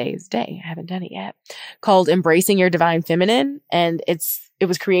do today's day. I haven't done it yet, called Embracing Your Divine Feminine. And it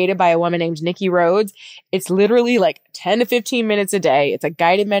was created by a woman named Nikki Rhodes. It's literally like 10 to 15 minutes a day. It's a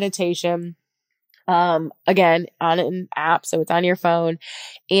guided meditation. Again, on an app, so it's on your phone.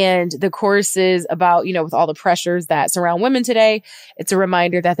 And the course is about, you know, with all the pressures that surround women today, it's a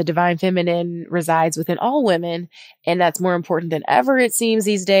reminder that the divine feminine resides within all women. And that's more important than ever, it seems,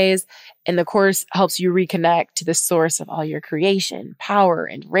 these days. And the course helps you reconnect to the source of all your creation, power,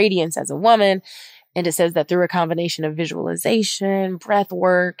 and radiance as a woman. And it says that through a combination of visualization, breath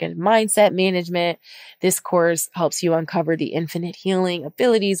work, and mindset management, this course helps you uncover the infinite healing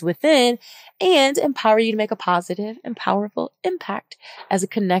abilities within and empower you to make a positive and powerful impact as a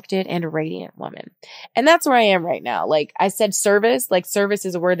connected and radiant woman. And that's where I am right now. Like I said, service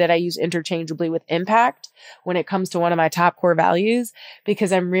is a word that I use interchangeably with impact when it comes to one of my top core values,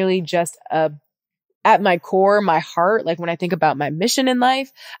 because I'm really just at my core, my heart, like when I think about my mission in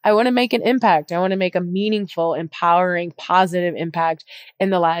life, I want to make an impact. I want to make a meaningful, empowering, positive impact in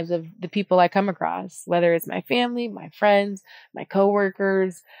the lives of the people I come across, whether it's my family, my friends, my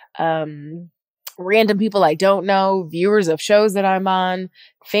coworkers, random people I don't know, viewers of shows that I'm on,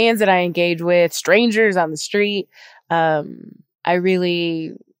 fans that I engage with, strangers on the street. I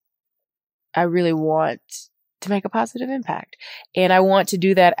really want to make a positive impact. And I want to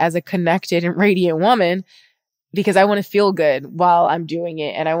do that as a connected and radiant woman because I want to feel good while I'm doing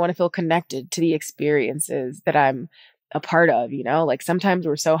it. And I want to feel connected to the experiences that I'm a part of, you know, like sometimes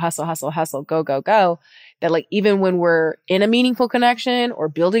we're so hustle, go, that like, even when we're in a meaningful connection or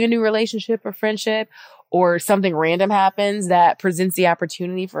building a new relationship or friendship, or something random happens that presents the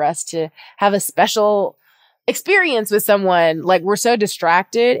opportunity for us to have a special experience with someone, like we're so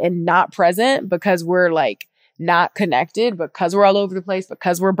distracted and not present because we're like not connected, because we're all over the place,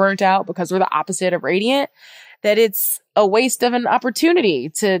 because we're burnt out, because we're the opposite of radiant, that it's a waste of an opportunity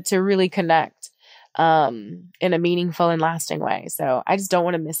to really connect in a meaningful and lasting way. So I just don't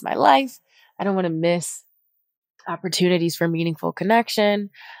want to miss my life. I don't want to miss opportunities for meaningful connection.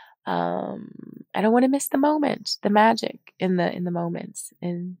 I don't want to miss the moment, the magic in the moments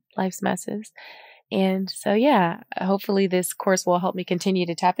in life's messes. And so, yeah, hopefully this course will help me continue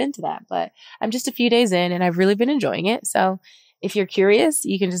to tap into that. But I'm just a few days in and I've really been enjoying it. So if you're curious,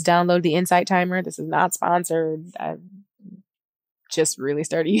 you can just download the Insight Timer. This is not sponsored. I've just really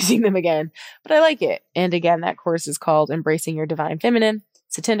started using them again, but I like it. And again, that course is called Embracing Your Divine Feminine.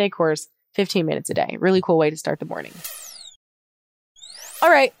 It's a 10-day course, 15 minutes a day. Really cool way to start the morning. All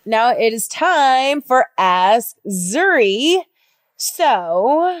right, now it is time for Ask Zuri.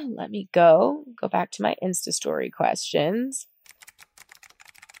 So let me go back to my Insta story questions.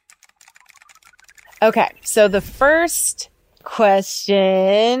 Okay, so the first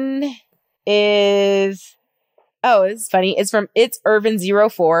question is, it's funny. It's from It's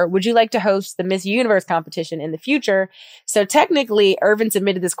Irvin04. Would you like to host the Miss Universe competition in the future? So technically, Irvin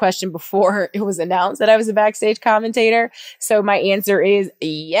submitted this question before it was announced that I was a backstage commentator. So my answer is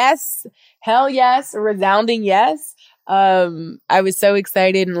yes. Hell yes. A resounding yes. I was so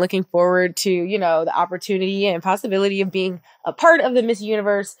excited and looking forward to, the opportunity and possibility of being a part of the Miss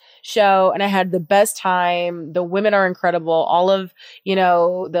Universe show. And I had the best time. The women are incredible. All of,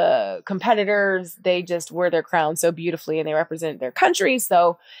 the competitors, they just wear their crown so beautifully and they represent their country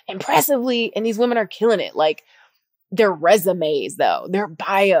so impressively. And these women are killing it. Like their resumes though, their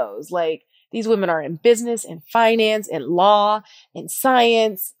bios, like these women are in business and finance and law and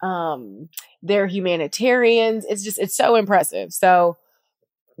science. They're humanitarians. It's so impressive. So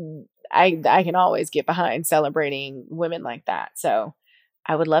I can always get behind celebrating women like that. So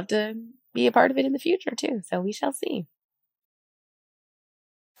I would love to be a part of it in the future too. So we shall see.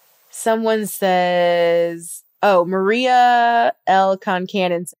 Someone says, Maria L.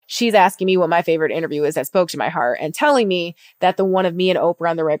 Concannon, she's asking me what my favorite interview is that spoke to my heart and telling me that the one of me and Oprah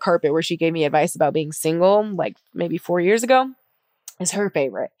on the red carpet where she gave me advice about being single, like maybe 4 years ago, is her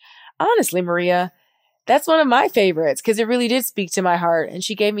favorite. Honestly, Maria, that's one of my favorites because it really did speak to my heart. And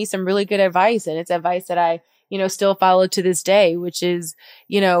she gave me some really good advice. And it's advice that I, still follow to this day, which is,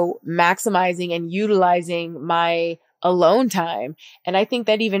 maximizing and utilizing my alone time. And I think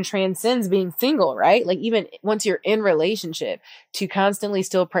that even transcends being single, right? Like even once you're in relationship, to constantly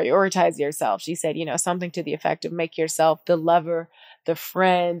still prioritize yourself. She said, something to the effect of make yourself the lover, the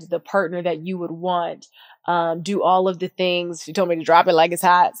friend, the partner that you would want. Do all of the things. She told me to drop it like it's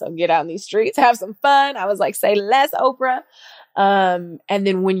hot. So get out in these streets, have some fun. I was like, say less, Oprah. And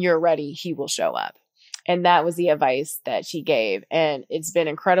then when you're ready, he will show up. And that was the advice that she gave. And it's been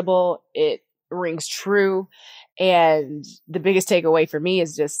incredible. It rings true. And the biggest takeaway for me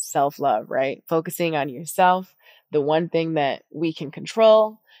is just self-love, right? Focusing on yourself, the one thing that we can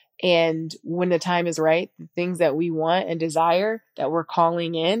control. And when the time is right, the things that we want and desire that we're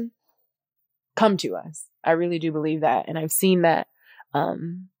calling in come to us. I really do believe that. And I've seen that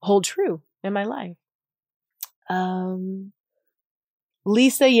hold true in my life.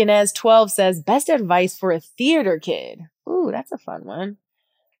 Lisa Yanez 12 says, best advice for a theater kid. Ooh, that's a fun one.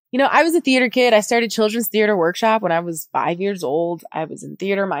 I was a theater kid. I started Children's Theater Workshop when I was 5 years old. I was in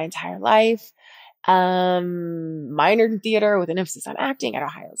theater my entire life. Minored in theater with an emphasis on acting at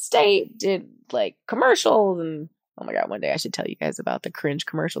Ohio State. Did like commercials and oh my God, one day I should tell you guys about the cringe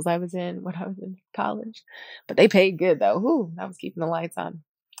commercials I was in when I was in college. But they paid good though. Ooh, I was keeping the lights on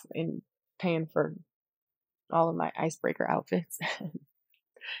and paying for all of my icebreaker outfits.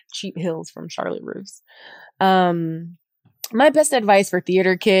 Cheap heels from Charlotte Russe. My best advice for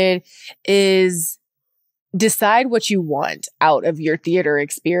theater kid is decide what you want out of your theater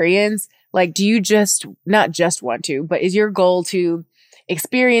experience. Like, do you not just want to, but is your goal to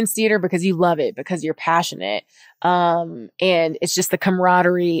experience theater because you love it, because you're passionate? And it's just the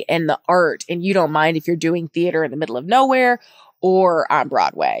camaraderie and the art. And you don't mind if you're doing theater in the middle of nowhere or on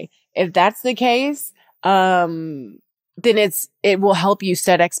Broadway. If that's the case, then it will help you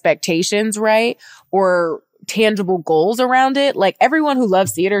set expectations, right? Or tangible goals around it. Like everyone who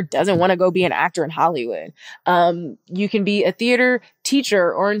loves theater doesn't want to go be an actor in Hollywood. You can be a theater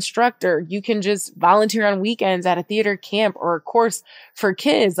teacher or instructor. You can just volunteer on weekends at a theater camp or a course for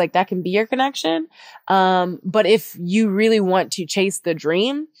kids. Like that can be your connection. But if you really want to chase the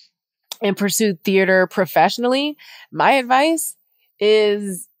dream and pursue theater professionally, my advice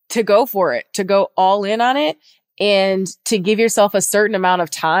is to go for it, to go all in on it and to give yourself a certain amount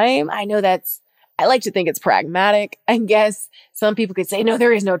of time. I know that's I like to think it's pragmatic. I guess some people could say, no,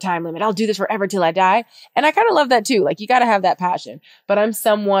 there is no time limit. I'll do this forever till I die. And I kind of love that too. Like, you got to have that passion. But I'm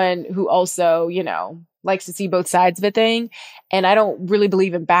someone who also, likes to see both sides of a thing. And I don't really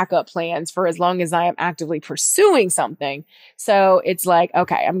believe in backup plans for as long as I am actively pursuing something. So it's like,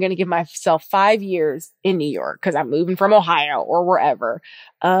 okay, I'm going to give myself 5 years in New York because I'm moving from Ohio or wherever,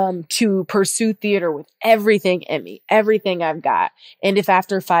 to pursue theater with everything in me, everything I've got. And if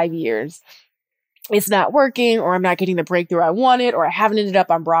after 5 years, it's not working, or I'm not getting the breakthrough I wanted, or I haven't ended up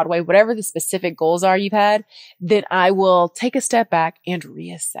on Broadway, whatever the specific goals are you've had, then I will take a step back and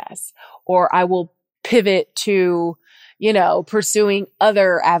reassess, or I will pivot to, pursuing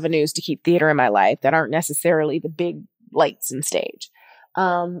other avenues to keep theater in my life that aren't necessarily the big lights and stage.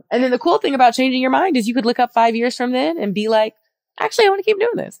 And then the cool thing about changing your mind is you could look up 5 years from then and be like, actually, I want to keep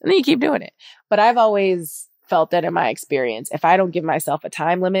doing this. And then you keep doing it. But I've always felt that in my experience, if I don't give myself a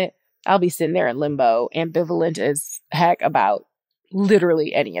time limit, I'll be sitting there in limbo, ambivalent as heck about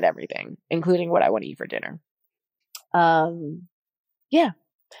literally any and everything, including what I want to eat for dinner. Yeah.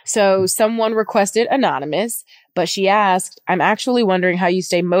 So someone requested anonymous, but she asked, I'm actually wondering how you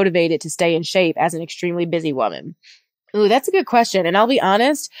stay motivated to stay in shape as an extremely busy woman. Ooh, that's a good question. And I'll be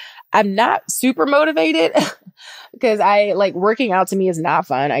honest, I'm not super motivated because working out to me is not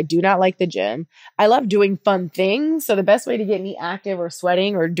fun. I do not like the gym. I love doing fun things. So the best way to get me active or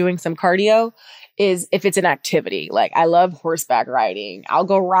sweating or doing some cardio is if it's an activity. Like, I love horseback riding. I'll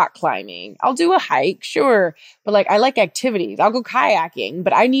go rock climbing. I'll do a hike, sure. But I like activities. I'll go kayaking,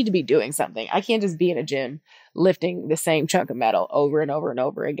 but I need to be doing something. I can't just be in a gym lifting the same chunk of metal over and over and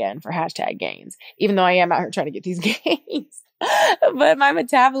over again for #gains, even though I am out here trying to get these gains. But my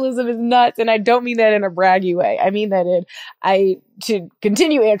metabolism is nuts. And I don't mean that in a braggy way. I mean that to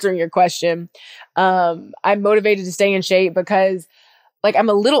continue answering your question, I'm motivated to stay in shape because I'm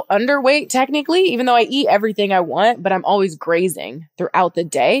a little underweight technically, even though I eat everything I want, but I'm always grazing throughout the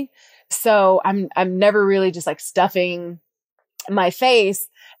day. So I'm never really just stuffing my face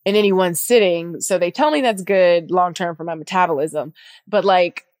in any one sitting. So they tell me that's good long-term for my metabolism. But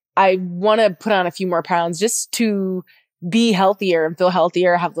I want to put on a few more pounds just to be healthier and feel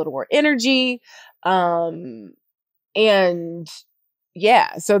healthier, have a little more energy. And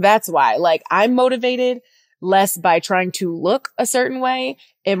yeah, so that's why I'm motivated less by trying to look a certain way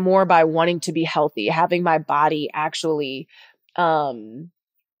and more by wanting to be healthy, having my body actually,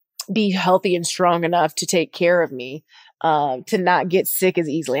 be healthy and strong enough to take care of me, to not get sick as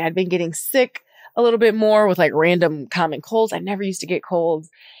easily. I'd been getting sick a little bit more with random common colds. I never used to get colds.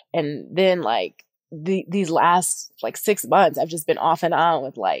 And then these last 6 months, I've just been off and on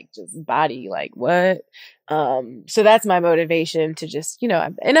with just body, what? So that's my motivation to just,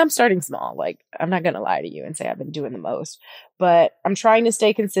 and I'm starting small. I'm not going to lie to you and say I've been doing the most, but I'm trying to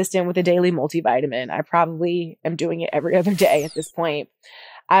stay consistent with a daily multivitamin. I probably am doing it every other day at this point.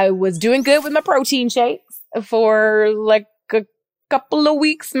 I was doing good with my protein shakes for a couple of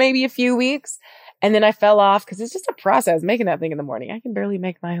weeks, maybe a few weeks. And then I fell off because it's just a process making that thing in the morning. I can barely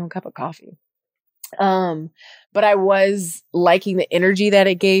make my own cup of coffee. But I was liking the energy that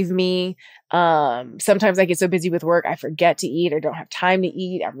it gave me. Sometimes I get so busy with work, I forget to eat or don't have time to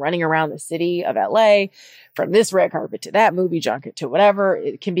eat. I'm running around the city of LA from this red carpet to that movie junket to whatever.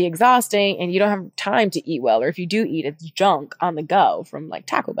 It can be exhausting and you don't have time to eat well. Or if you do eat, it's junk on the go from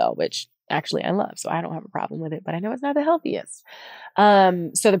Taco Bell, which actually I love. So I don't have a problem with it, but I know it's not the healthiest.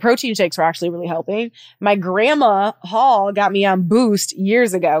 So the protein shakes were actually really helping. My grandma Hall got me on Boost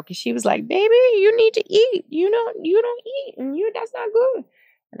years ago because she was like, baby, you need to eat. You don't eat and that's not good.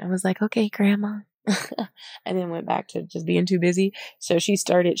 And I was like, okay, grandma. And then went back to just being too busy. So she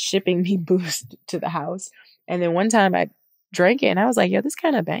started shipping me Boost to the house. And then one time I drank it and I was like, yo, this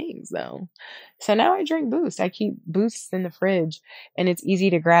kind of bangs though. So now I drink Boost. I keep Boosts in the fridge and it's easy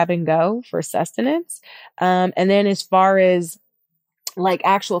to grab and go for sustenance. And then as far as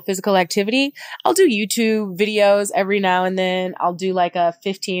actual physical activity, I'll do YouTube videos every now and then. I'll do a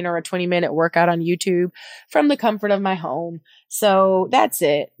 15 or a 20-minute workout on YouTube from the comfort of my home. So that's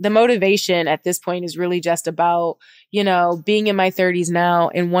it. The motivation at this point is really just about, being in my 30s now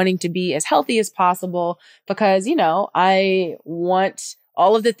and wanting to be as healthy as possible because, I want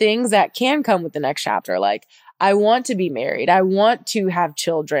all of the things that can come with the next chapter. I want to be married. I want to have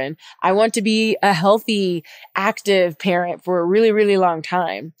children. I want to be a healthy, active parent for a really, really long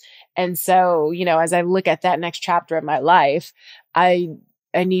time. And so, as I look at that next chapter of my life, I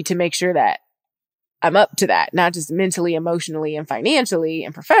need to make sure that I'm up to that, not just mentally, emotionally, and financially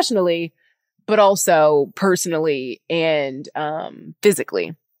and professionally, but also personally and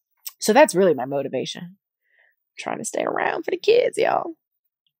physically. So that's really my motivation. I'm trying to stay around for the kids, y'all.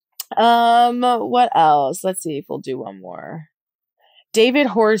 What else? Let's see if we'll do one more. David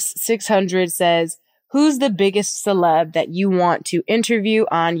Horse 600 says, who's the biggest celeb that you want to interview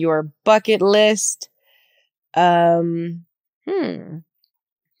on your bucket list? Someone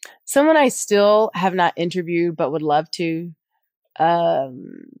I still have not interviewed but would love to.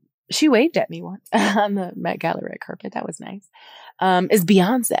 She waved at me once on the Met Gala red carpet. That was nice. Is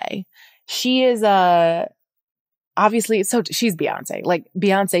Beyonce. She is obviously, so she's Beyonce. Like,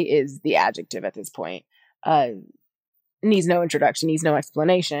 Beyonce is the adjective at this point. Needs no introduction, needs no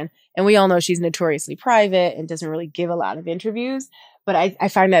explanation. And we all know she's notoriously private and doesn't really give a lot of interviews. But I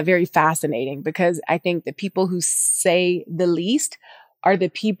find that very fascinating because I think the people who say the least are the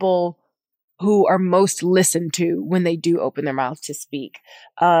people who are most listened to when they do open their mouth to speak.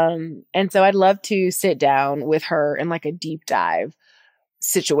 And so I'd love to sit down with her in like a deep dive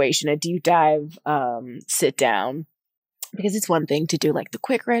situation, a deep dive sit down, because it's one thing to do like the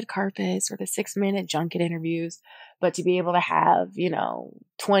quick red carpets or the 6-minute junket interviews, but to be able to have,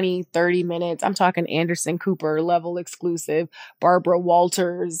 20, 30 minutes, I'm talking Anderson Cooper level exclusive, Barbara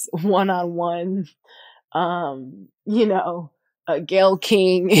Walters one-on-one, Gayle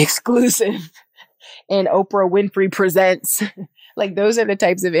King exclusive, and Oprah Winfrey presents. Like, those are the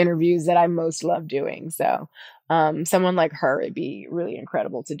types of interviews that I most love doing. So someone like her, it'd be really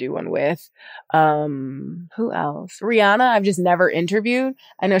incredible to do one with. Who else? Rihanna, I've just never interviewed.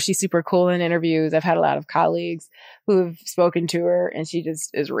 I know she's super cool in interviews. I've had a lot of colleagues who have spoken to her, and she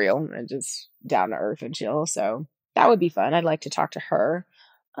just is real and just down to earth and chill. So that would be fun. I'd like to talk to her.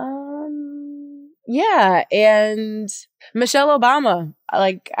 Yeah. And Michelle Obama,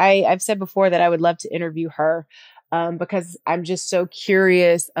 like I've said before that I would love to interview her. Because I'm just so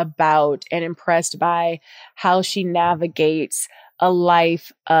curious about and impressed by how she navigates a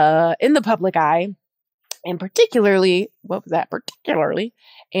life in the public eye, and particularly one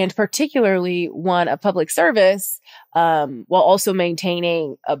of public service, while also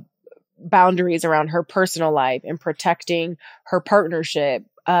maintaining boundaries around her personal life and protecting her partnership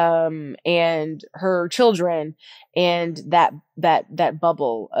and her children and that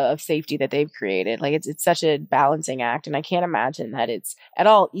bubble of safety that they've created. Like, it's such a balancing act, and I can't imagine that it's at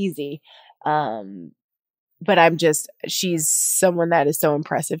all easy. But she's someone that is so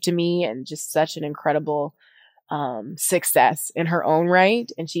impressive to me and just such an incredible success in her own right.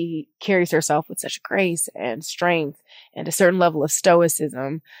 And she carries herself with such grace and strength and a certain level of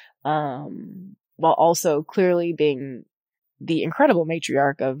stoicism, while also clearly being the incredible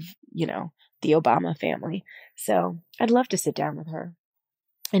matriarch of, the Obama family. So I'd love to sit down with her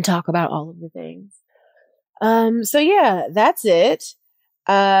and talk about all of the things. So yeah, that's it.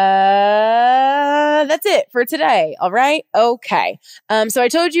 That's it for today. All right. Okay. So I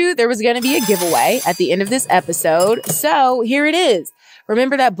told you there was going to be a giveaway at the end of this episode. So here it is.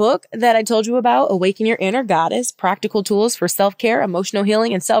 Remember that book that I told you about, Awaken Your Inner Goddess, Practical Tools for Self-Care, Emotional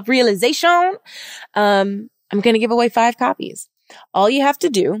Healing, and Self-Realization? I'm going to give away 5 copies. All you have to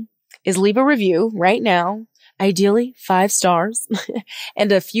do is leave a review right now, ideally 5 stars, and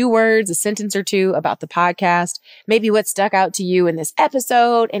a few words, a sentence or two about the podcast, maybe what stuck out to you in this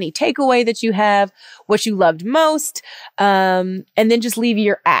episode, any takeaway that you have, what you loved most, and then just leave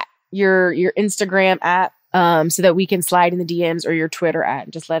your Instagram @ so that we can slide in the DMs, or your Twitter @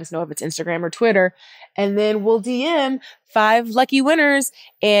 and just let us know if it's Instagram or Twitter. And then we'll DM 5 lucky winners,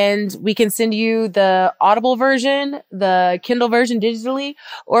 and we can send you the Audible version, the Kindle version digitally,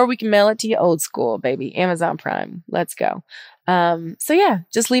 or we can mail it to you old school, baby. Amazon Prime. Let's go. So yeah,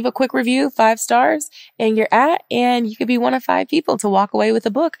 just leave a quick review, 5 stars, and you're and you could be one of 5 people to walk away with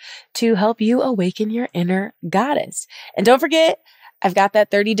a book to help you awaken your inner goddess. And don't forget, I've got that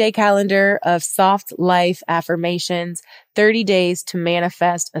 30-day calendar of soft life affirmations, 30 days to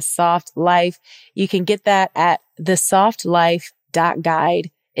manifest a soft life. You can get that at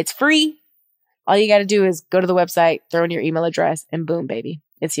thesoftlife.guide. It's free. All you got to do is go to the website, throw in your email address, and boom, baby,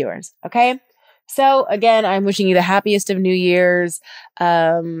 it's yours. Okay. So again, I'm wishing you the happiest of New Year's,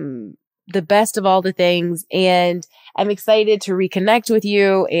 the best of all the things. And I'm excited to reconnect with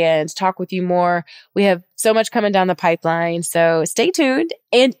you and talk with you more. We have so much coming down the pipeline, so stay tuned.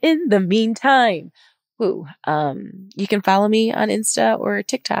 And in the meantime, you can follow me on Insta or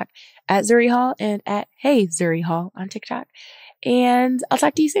TikTok at Zuri Hall and at Hey Zuri Hall on TikTok. And I'll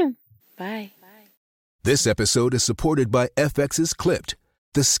talk to you soon. Bye. This episode is supported by FX's Clipped,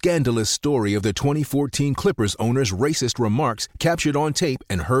 the scandalous story of the 2014 Clippers owner's racist remarks captured on tape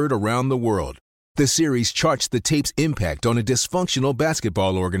and heard around the world. The series charts the tape's impact on a dysfunctional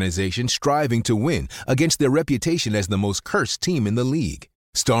basketball organization striving to win against their reputation as the most cursed team in the league.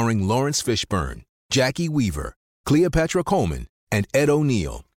 Starring Lawrence Fishburne, Jackie Weaver, Cleopatra Coleman, and Ed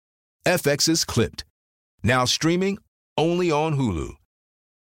O'Neill. FX's Clipped, now streaming only on Hulu.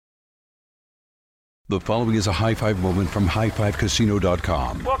 The following is a high-five moment from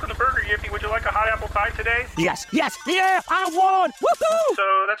highfivecasino.com. Welcome to Burger Yippee. Would you like a hot apple pie today? Yes, yes, yeah, I won! Woohoo!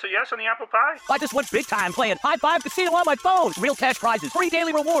 So that's a yes on the apple pie? I just went big time playing High Five Casino on my phone. Real cash prizes, free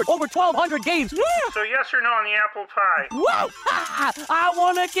daily rewards, over 1,200 games. Yeah! So yes or no on the apple pie? Whoa! I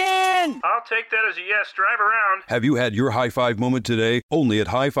won again! I'll take that as a yes. Drive around. Have you had your high-five moment today? Only at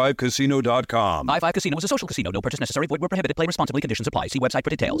highfivecasino.com. High Five Casino is a social casino. No purchase necessary. Void where prohibited. Play responsibly. Conditions apply. See website for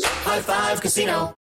details. High Five Casino.